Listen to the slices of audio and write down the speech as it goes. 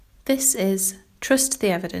This is Trust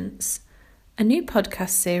the Evidence, a new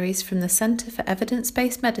podcast series from the Centre for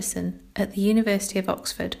Evidence-Based Medicine at the University of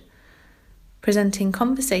Oxford, presenting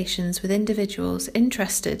conversations with individuals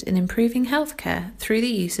interested in improving healthcare through the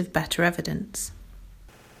use of better evidence.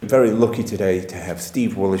 I'm very lucky today to have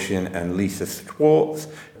Steve Woloshin and Lisa Schwartz,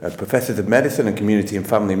 Professors of Medicine and Community and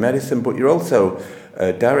Family Medicine, but you're also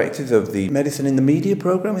Directors of the Medicine in the Media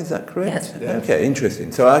programme, is that correct? Yes. Okay,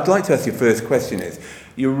 interesting. So I'd like to ask your first question is,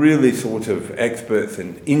 you're really sort of experts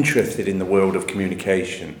and interested in the world of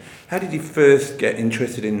communication. How did you first get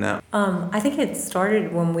interested in that? I think it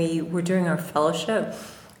started when we were doing our fellowship,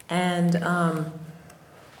 and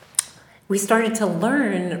we started to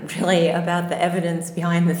learn really about the evidence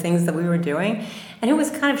behind the things that we were doing. And it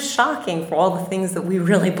was kind of shocking for all the things that we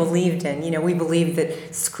really believed in. You know, we believed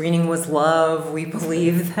that screening was love. We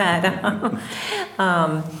believed that,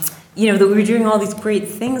 that we were doing all these great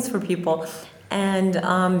things for people. And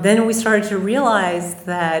then we started to realize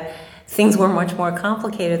that things were much more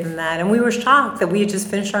complicated than that. And we were shocked that we had just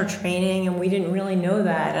finished our training and we didn't really know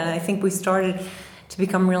that. And I think we started to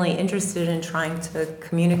become really interested in trying to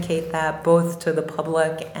communicate that both to the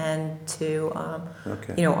public and to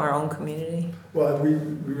our own community. Well, we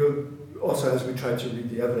really, also as we tried to read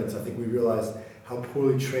the evidence, I think we realized how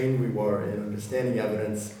poorly trained we were in understanding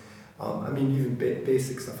evidence. Even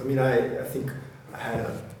basic stuff. I think I had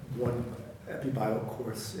one EpiBio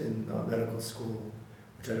course in medical school,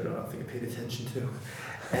 which I don't think I paid attention to.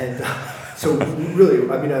 And so really,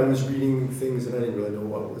 I was reading things and I didn't really know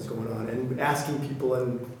what was going on, and asking people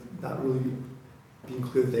and not really being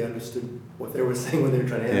clear that they understood what they were saying when they were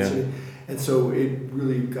trying to answer me. And so it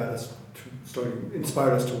really got us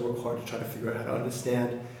inspired us to work hard to try to figure out how to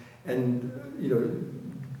understand and,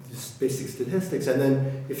 these basic statistics. And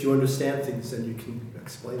then if you understand things, then you can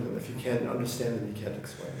explain them. If you can't understand them, you can't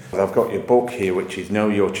explain them. I've got your book here, which is Know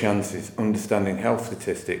Your Chances, Understanding Health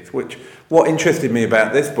Statistics, what interested me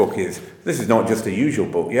about this book is, this is not just a usual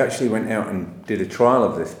book. You actually went out and did a trial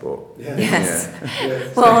of this book. Yeah. Yes. Yeah.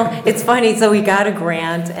 Well, it's funny. So we got a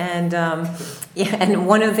grant, and and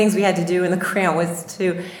one of the things we had to do in the grant was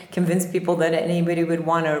to convince people that anybody would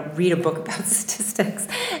want to read a book about statistics.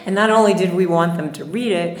 And not only did we want them to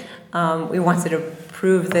read it, we wanted to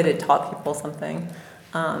prove that it taught people something.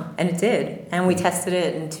 And it did. And we tested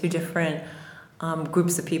it in two different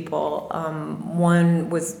groups of people. One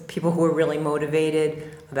was people who were really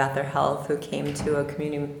motivated about their health, who came to a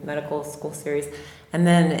community medical school series, and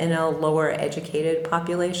then in a lower educated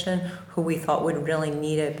population who we thought would really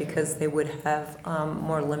need it because they would have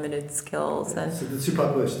more limited skills. And so the two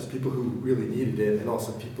populations, people who really needed it and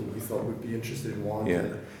also people we thought would be interested in wanting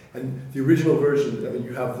it. And the original version,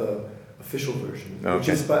 you have the official version, which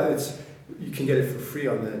is, you can get it for free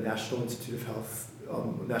on the National Institute of Health,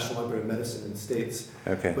 National Library of Medicine in the States.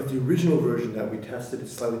 Okay. But the original version that we tested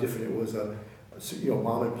is slightly different. It was a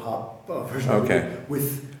mom and pop version. Okay.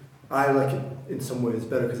 I like it in some ways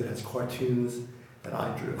better because it has cartoons that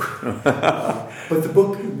I drew. But the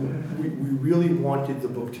book, we really wanted the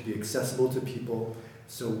book to be accessible to people.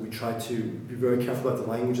 So we tried to be very careful about the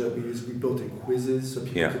language that we used. We built in quizzes so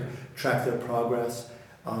people could track their progress.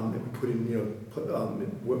 And we put in,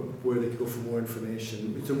 where they could go for more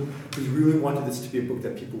information. So we really wanted this to be a book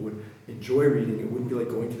that people would enjoy reading. It wouldn't be like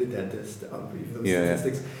going to the dentist, even those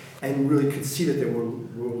statistics, and really could see that they were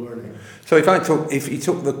learning. So if you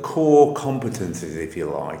took the core competencies, if you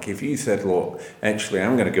like, if you said, look, actually,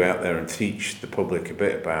 I'm going to go out there and teach the public a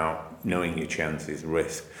bit about knowing your chances,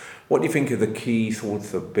 risk. What do you think are the key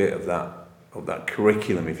sorts of bit of that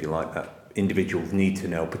curriculum, if you like, that individuals need to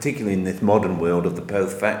know, particularly in this modern world of the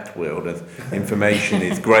post-fact world, as information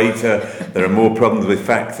is greater, there are more problems with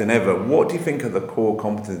facts than ever. What do you think are the core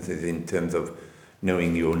competencies in terms of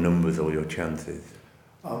knowing your numbers or your chances?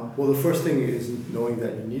 Well, the first thing is knowing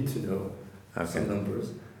that you need to know some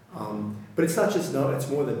numbers. But it's not just it's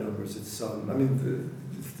more than numbers. It's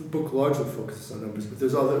the book largely focuses on numbers, but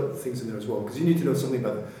there's other things in there as well, because you need to know something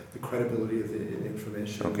about the credibility of the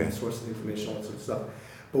information, the source of the information, all that sort of stuff.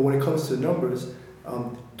 But when it comes to numbers,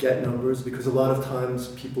 get numbers, because a lot of times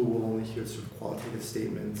people will only hear sort of qualitative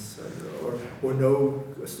statements or know,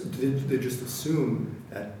 they just assume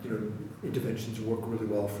that interventions work really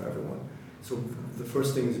well for everyone. So the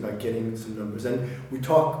first thing is about getting some numbers. And we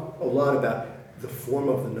talk a lot about the form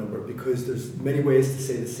of the number, because there's many ways to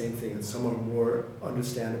say the same thing, and some are more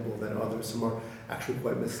understandable than others, some are actually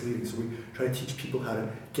quite misleading. So we try to teach people how to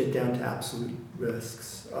get down to absolute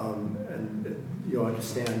risks and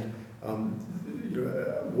understand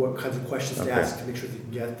what kinds of questions to ask to make sure they can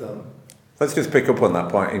get them. Let's just pick up on that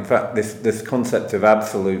point. In fact, this concept of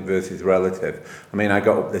absolute versus relative. I mean, I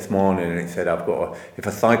got up this morning and it said if I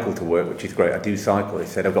cycle to work, which is great, I do cycle, it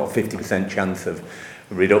said I've got a 50% chance of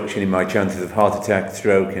reduction in my chances of heart attack,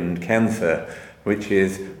 stroke and cancer, which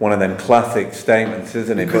is one of them classic statements,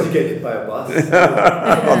 isn't it? Because you get hit by a bus.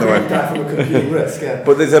 On the way. Die from a competing risk, yeah.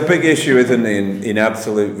 But there's a big issue, isn't it, in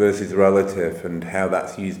absolute versus relative and how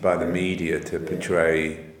that's used by the media to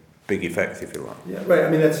portray big effects, if you like. Yeah, right. I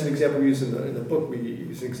mean, that's an example we use in the book. We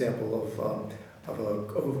use an example of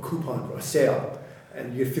a coupon or a sale,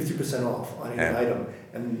 and you get 50% off on any item.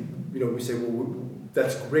 And we say, well,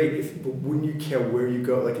 that's great. But wouldn't you care where you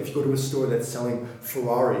go? Like if you go to a store that's selling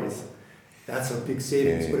Ferraris, that's a big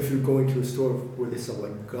savings. But if you're going to a store where they sell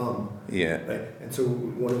like gum, right? And so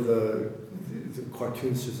one of the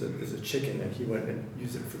cartoons is a chicken, and he went and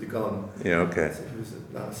used it for the gum. Yeah, okay. So he was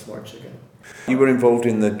not a smart chicken. You were involved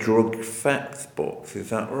in the drug facts books, is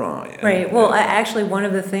that right? Right. Well, actually, one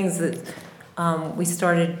of the things that we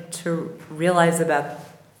started to realize about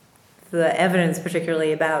the evidence,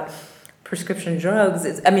 particularly about prescription drugs,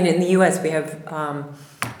 is, I mean, in the U.S. we have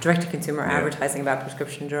direct-to-consumer advertising about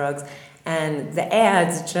prescription drugs, and the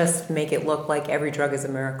ads just make it look like every drug is a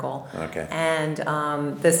miracle. Okay. And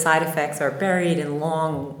the side effects are buried in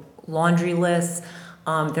long laundry lists.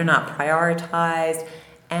 They're not prioritized.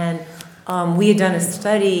 And we had done a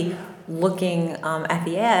study looking at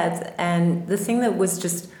the ads, and the thing that was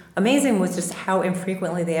just amazing was just how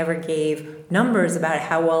infrequently they ever gave numbers about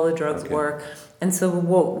how well the drugs work. And so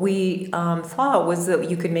what we thought was that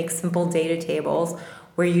you could make simple data tables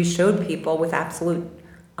where you showed people with absolute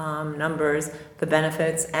numbers the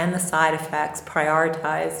benefits and the side effects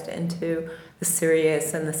prioritized into the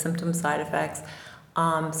serious and the symptom side effects,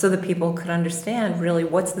 so that people could understand really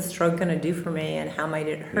what's this drug going to do for me and how might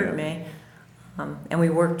it hurt me. And we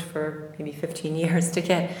worked for maybe 15 years to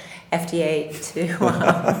get FDA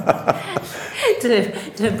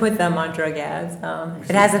to put them on drug ads.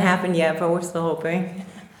 It hasn't happened yet, but we're still hoping.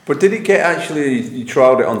 But did it get you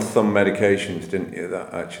trialled it on some medications, didn't you,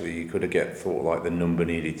 that actually you could have get sort of like the number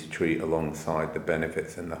needed to treat alongside the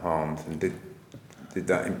benefits and the harms, and did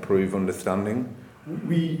that improve understanding?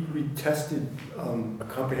 We tested a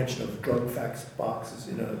comprehension of drug facts boxes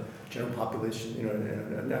in a general population,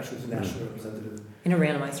 and actually was a national representative. In a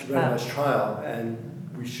randomized trial, and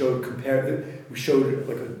we showed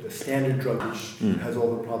like a standard drug which has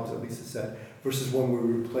all the problems that Lisa said, versus one where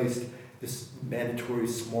we replaced this mandatory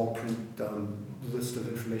small print list of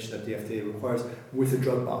information that the FDA requires with a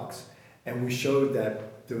drug box, and we showed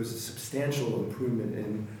that there was a substantial improvement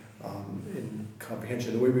in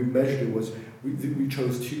comprehension. The way we measured it was we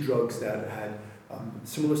chose two drugs that had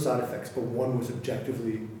similar side effects, but one was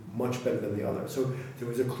objectively much better than the other. So there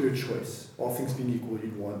was a clear choice. All things being equal,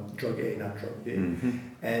 you'd want drug A, not drug B. Mm-hmm.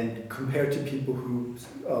 And compared to people who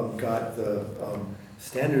got the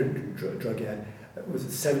standard drug ad, was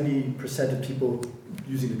it 70% of people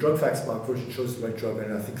using the drug facts box version chose the right drug,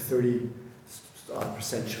 and I think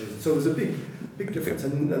 30% chose. So it was a big difference,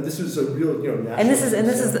 and this was a real national.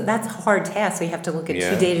 And that's a hard task. So you have to look at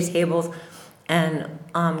two data tables and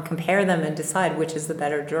compare them and decide which is the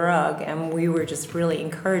better drug. And we were just really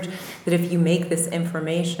encouraged that if you make this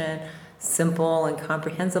information simple and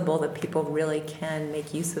comprehensible, that people really can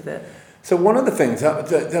make use of it. So one of the things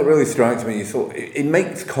that really strikes me is it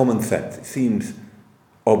makes common sense. It seems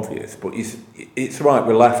obvious, but it's right.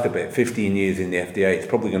 We laughed a bit. 15 years in the FDA. It's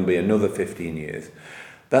probably going to be another 15 years.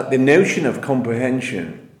 That the notion of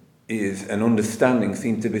comprehension is an understanding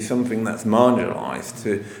seems to be something that's marginalised,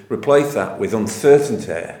 to replace that with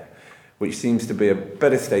uncertainty, which seems to be a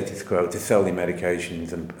better status quo to sell the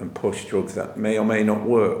medications and push drugs that may or may not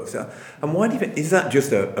work. So, and why do you think, is that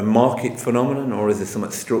just a market phenomenon, or is there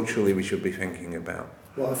something structurally we should be thinking about?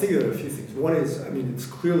 Well, I think there are a few things. One is, it's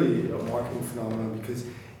clearly a marketing phenomenon because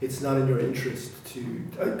it's not in your interest to.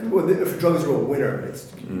 If drugs are a winner,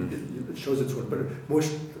 it shows its worth. But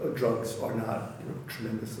most drugs are not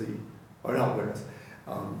are not winners.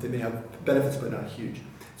 They may have benefits, but not huge.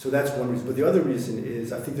 So that's one reason. But the other reason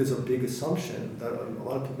is I think there's a big assumption that a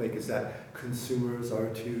lot of people make is that consumers are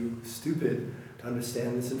too stupid to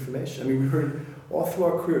understand this information. We heard all through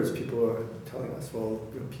our careers people are telling us, well,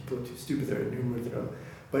 people are too stupid, they're ignorant,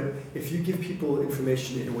 But if you give people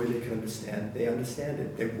information in a way they can understand, they understand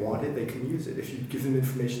it, they want it, they can use it. If you give them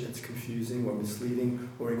information that's confusing or misleading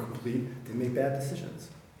or incomplete, they make bad decisions.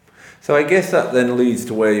 So I guess that then leads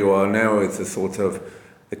to where you are now as a sort of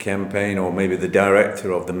the campaign, or maybe the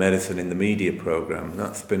director of the Medicine in the Media program.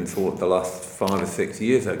 That's been sort of the last 5 or 6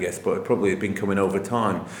 years, I guess, but it probably has been coming over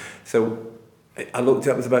time. So I looked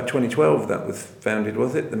up, it was about 2012 that was founded,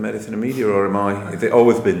 was it? The Medicine and Media, or has it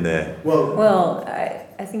always been there? Well,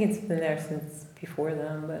 I think it's been there since before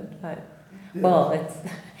then, but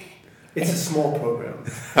it's a small program.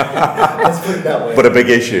 Let's put it that way. But a big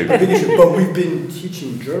issue. But we've been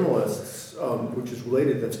teaching journalists, which is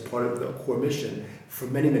related, that's part of the core mission, for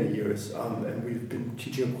many, many years. And we've been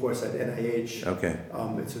teaching a course at NIH. Okay.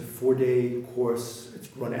 It's a 4-day course. It's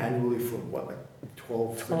run annually for,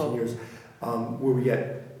 12, 13 years. Where we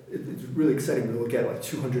get, it's really exciting, we'll get like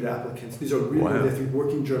 200 applicants. These are really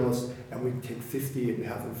working journalists, and we take 50 and we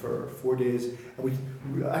have them for 4 days. And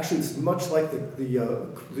we actually, it's much like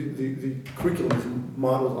the curriculum is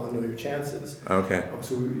modeled on Know Your Chances. Okay.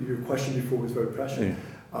 So your question before was very prescient.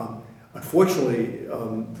 Yeah. Unfortunately,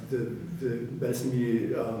 the Medicine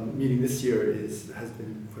Media meeting this year has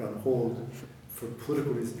been put on hold for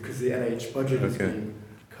political reasons because the NIH budget is being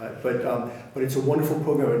cut. But it's a wonderful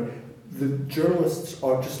program. The journalists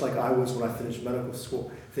are just like I was when I finished medical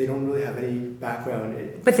school. They don't really have any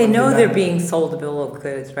background. But they know they're being sold a bill of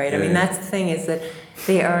goods, right? I mean, that's the thing, is that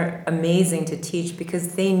they are amazing to teach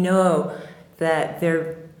because they know that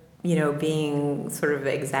they're, being sort of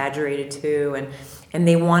exaggerated to, and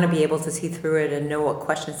they want to be able to see through it and know what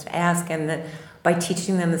questions to ask, and that by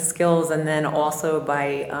teaching them the skills, and then also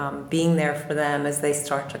by being there for them as they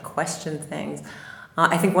start to question things.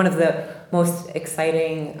 I think one of the most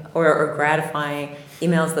exciting or gratifying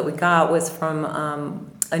emails that we got was from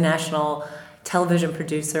a national television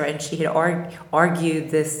producer, and she had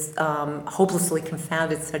argued this hopelessly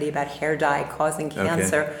confounded study about hair dye causing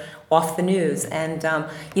cancer off the news. And,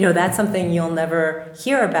 that's something you'll never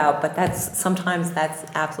hear about, but sometimes that's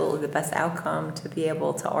absolutely the best outcome, to be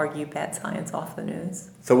able to argue bad science off the news.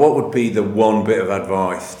 So what would be the one bit of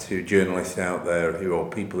advice to journalists out there or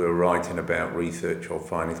people who are writing about research or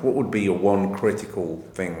findings? What would be your one critical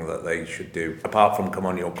thing that they should do, apart from come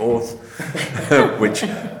on your course, which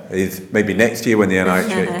is maybe next year when the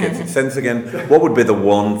NIH gets its sense again? What would be the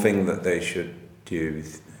one thing that they should do?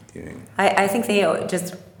 I think they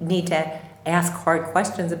just need to ask hard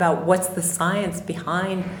questions about what's the science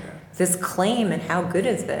behind this claim and how good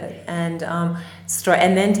is it, and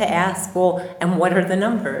then to ask, and what are the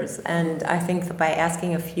numbers? And I think that by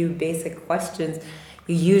asking a few basic questions,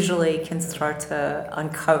 you usually can start to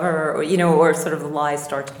uncover, or sort of the lies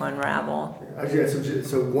start to unravel.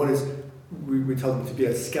 So one is, we tell them to be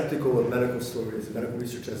as skeptical of medical stories and medical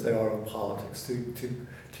research as they are of politics,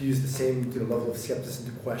 to use the same level of skepticism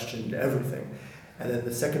to question everything. And then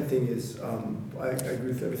the second thing is, I agree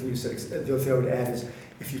with everything you said. The other thing I would add is,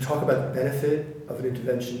 if you talk about the benefit of an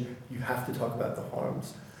intervention, you have to talk about the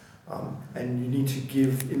harms. And you need to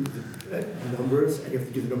give the numbers, and you have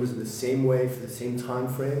to give the numbers in the same way for the same time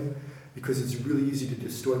frame, because it's really easy to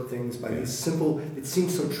distort things by these simple, it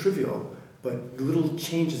seems so trivial, but little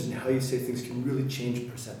changes in how you say things can really change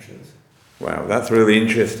perceptions. Wow, that's really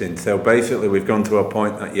interesting. So basically we've gone to a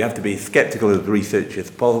point that you have to be skeptical of research as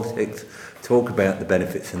politics, talk about the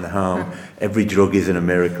benefits and the harm. Every drug isn't a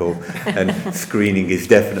miracle, and screening is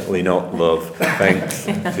definitely not love. Thanks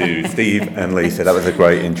to Steve and Lisa. That was a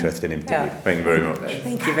great, interesting interview. Yeah. Thank you very much.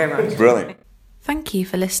 Thank you very much. Brilliant. Thank you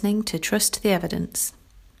for listening to Trust the Evidence.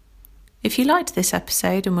 If you liked this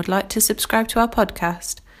episode and would like to subscribe to our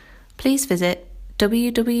podcast, please visit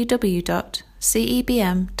www.cebm.net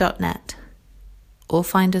or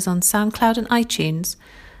find us on SoundCloud and iTunes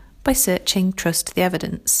by searching Trust the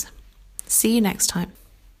Evidence. See you next time.